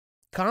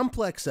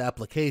Complex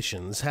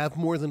applications have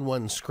more than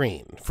one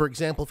screen. For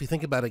example, if you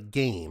think about a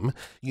game,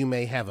 you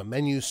may have a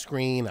menu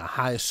screen, a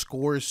high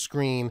scores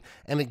screen,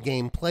 and a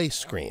gameplay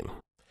screen.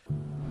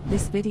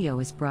 This video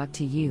is brought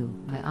to you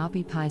by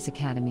ObbyPie's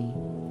Academy.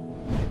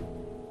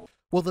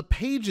 Well, the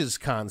Pages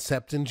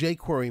concept in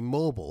jQuery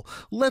Mobile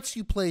lets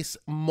you place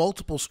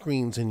multiple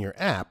screens in your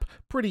app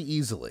pretty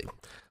easily.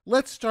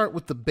 Let's start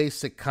with the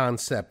basic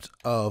concept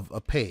of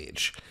a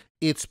page.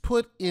 It's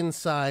put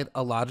inside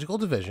a logical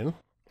division.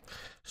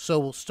 So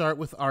we'll start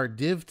with our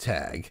div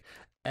tag,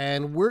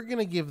 and we're going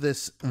to give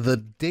this the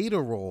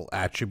data role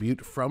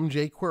attribute from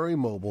jQuery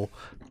Mobile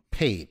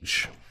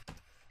page.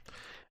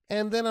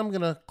 And then I'm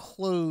going to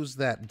close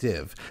that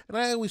div. And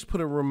I always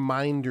put a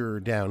reminder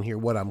down here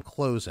what I'm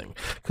closing,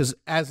 because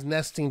as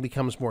nesting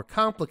becomes more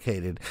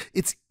complicated,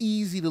 it's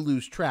easy to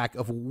lose track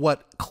of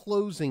what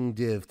closing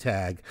div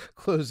tag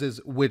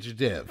closes which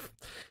div.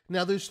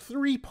 Now there's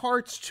three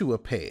parts to a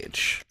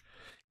page,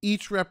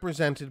 each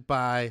represented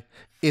by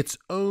its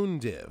own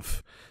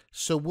div.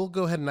 So we'll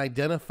go ahead and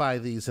identify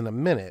these in a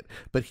minute,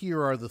 but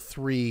here are the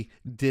three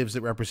divs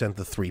that represent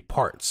the three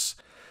parts.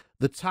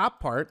 The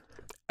top part,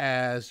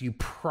 as you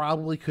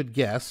probably could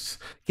guess,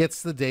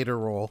 gets the data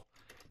role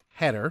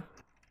header.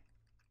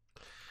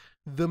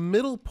 The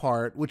middle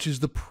part, which is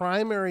the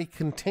primary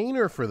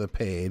container for the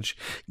page,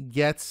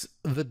 gets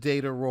the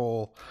data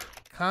role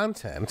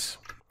content.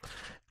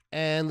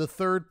 And the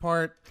third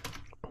part,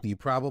 you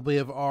probably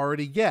have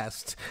already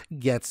guessed,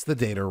 gets the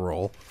data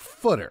role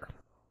footer.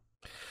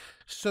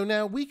 So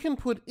now we can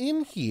put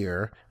in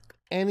here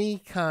any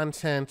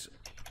content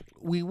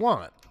we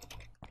want.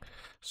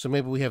 So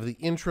maybe we have the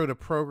intro to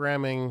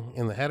programming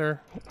in the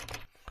header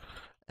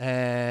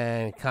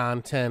and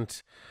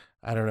content,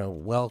 I don't know,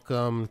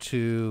 welcome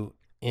to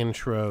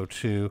intro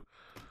to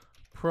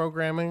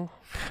programming.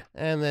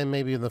 And then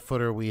maybe in the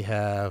footer we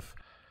have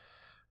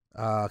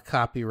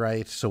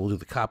copyright, so we'll do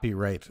the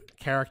copyright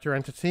character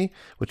entity,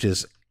 which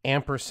is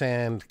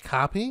ampersand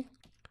copy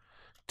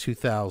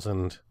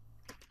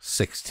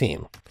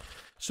 2016.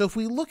 So if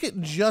we look at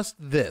just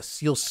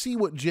this, you'll see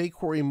what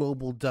jQuery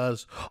Mobile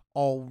does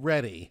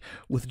already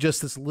with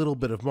just this little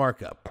bit of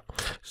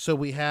markup. So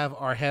we have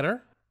our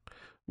header,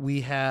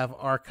 we have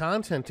our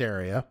content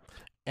area,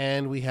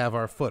 and we have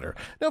our footer.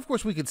 Now, of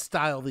course, we could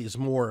style these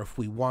more if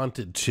we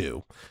wanted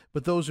to,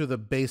 but those are the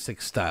basic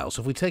styles.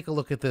 So if we take a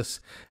look at this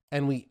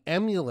and we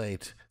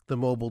emulate the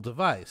mobile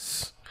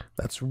device,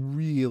 that's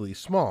really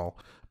small,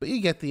 but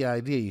you get the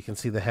idea. You can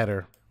see the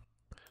header,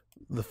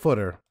 the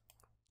footer,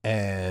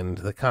 and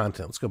the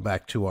content. Let's go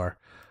back to our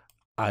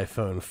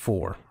iPhone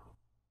 4.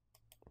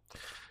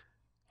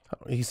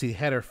 You see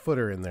header,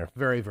 footer in there,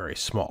 very, very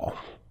small.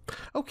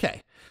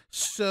 Okay,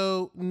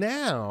 so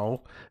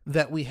now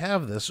that we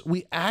have this,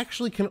 we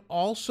actually can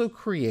also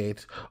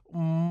create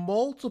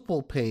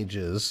multiple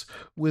pages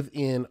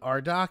within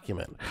our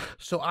document.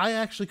 So I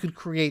actually could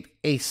create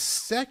a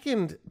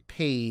second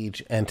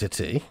page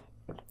entity,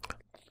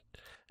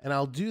 and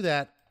I'll do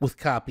that with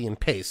copy and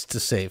paste to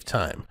save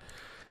time.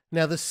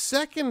 Now the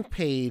second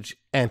page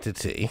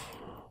entity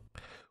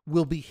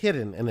will be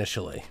hidden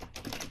initially.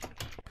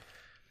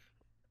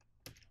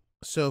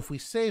 So if we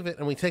save it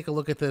and we take a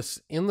look at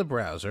this in the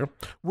browser,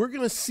 we're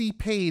going to see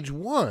page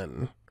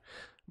 1,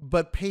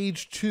 but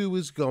page 2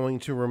 is going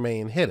to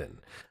remain hidden.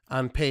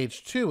 On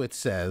page 2, it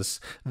says,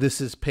 this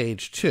is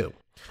page 2.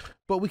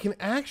 But we can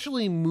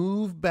actually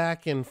move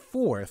back and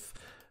forth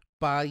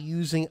by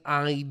using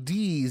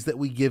IDs that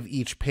we give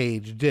each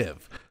page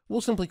div.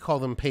 We'll simply call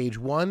them page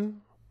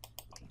 1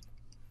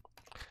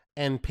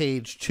 and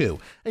page 2.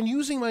 And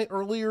using my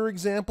earlier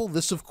example,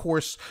 this of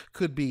course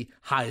could be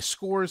high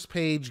scores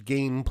page,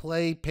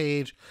 gameplay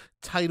page,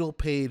 title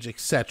page,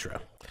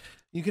 etc.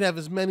 You can have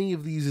as many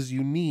of these as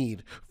you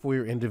need for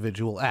your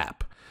individual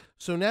app.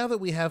 So now that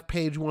we have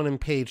page 1 and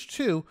page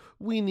 2,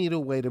 we need a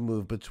way to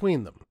move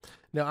between them.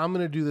 Now I'm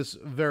going to do this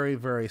very,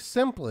 very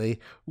simply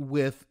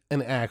with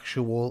an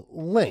actual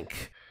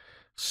link.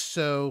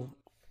 So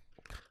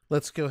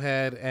let's go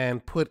ahead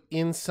and put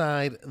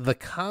inside the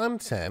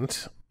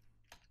content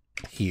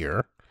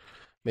here.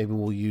 Maybe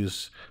we'll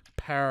use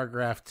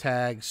paragraph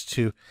tags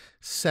to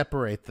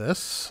separate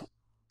this.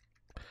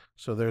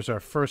 So there's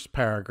our first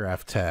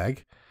paragraph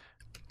tag,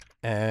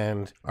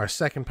 and our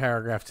second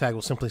paragraph tag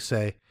will simply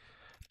say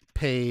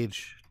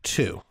page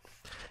 2.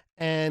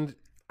 And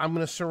I'm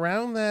going to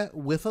surround that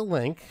with a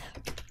link.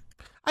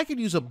 I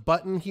could use a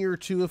button here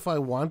too if I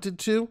wanted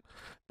to,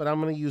 but I'm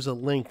going to use a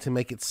link to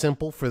make it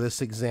simple for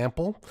this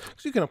example.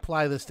 So you can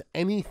apply this to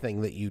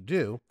anything that you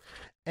do.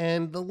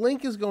 And the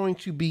link is going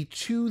to be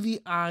to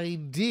the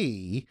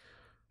ID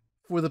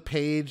for the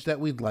page that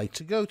we'd like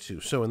to go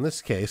to. So in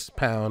this case,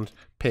 pound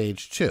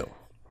page 2.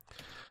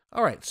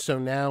 All right, so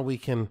now we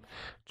can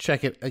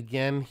check it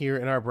again here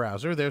in our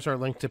browser. There's our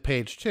link to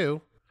page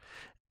 2.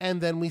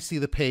 And then we see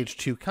the page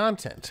 2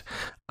 content.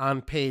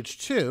 On page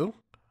 2,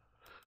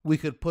 we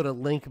could put a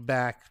link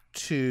back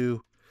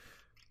to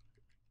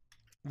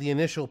the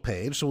initial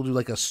page. So we'll do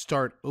like a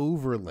start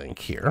over link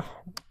here.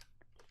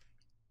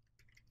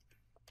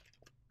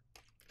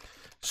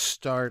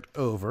 start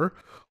over.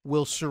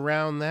 We'll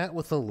surround that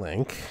with a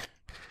link.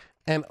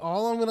 And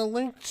all I'm going to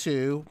link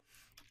to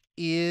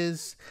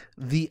is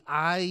the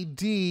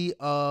ID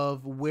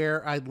of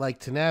where I'd like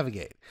to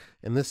navigate.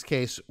 In this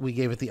case, we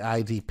gave it the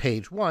ID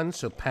page 1,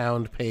 so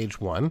pound page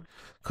 1,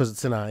 because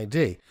it's an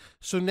ID.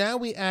 So now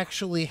we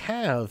actually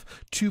have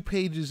 2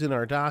 pages in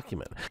our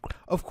document.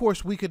 Of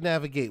course, we could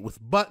navigate with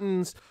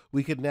buttons,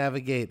 we could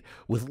navigate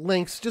with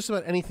links, just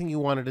about anything you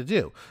wanted to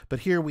do.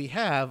 But here we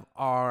have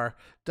our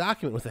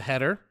document with a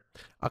header,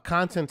 a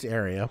content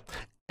area,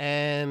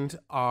 and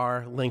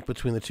our link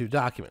between the 2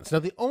 documents. Now,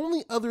 the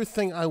only other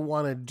thing I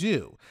want to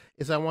do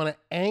is I want to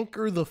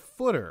anchor the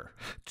footer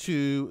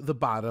to the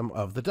bottom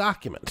of the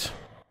document.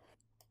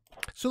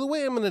 So the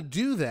way I'm going to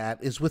do that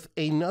is with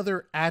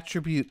another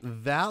attribute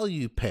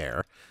value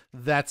pair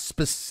that's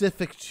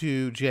specific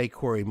to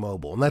jQuery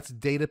Mobile, and that's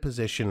data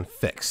position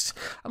fixed.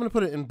 I'm going to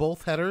put it in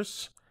both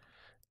headers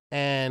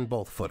and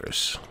both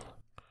footers.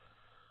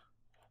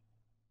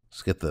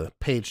 Let's get the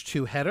page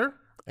 2 header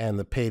and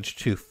the page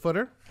 2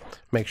 footer.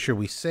 Make sure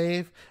we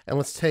save, and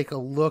let's take a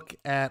look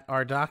at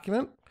our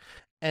document.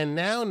 And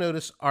now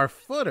notice our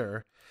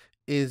footer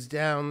is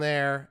down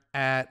there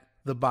at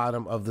the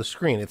bottom of the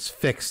screen. It's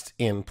fixed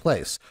in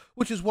place,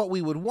 which is what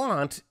we would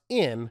want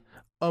in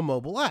a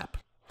mobile app.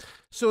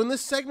 So in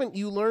this segment,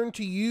 you learn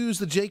to use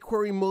the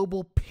jQuery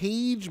mobile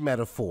page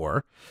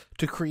metaphor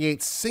to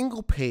create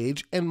single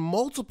page and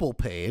multiple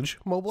page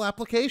mobile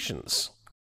applications.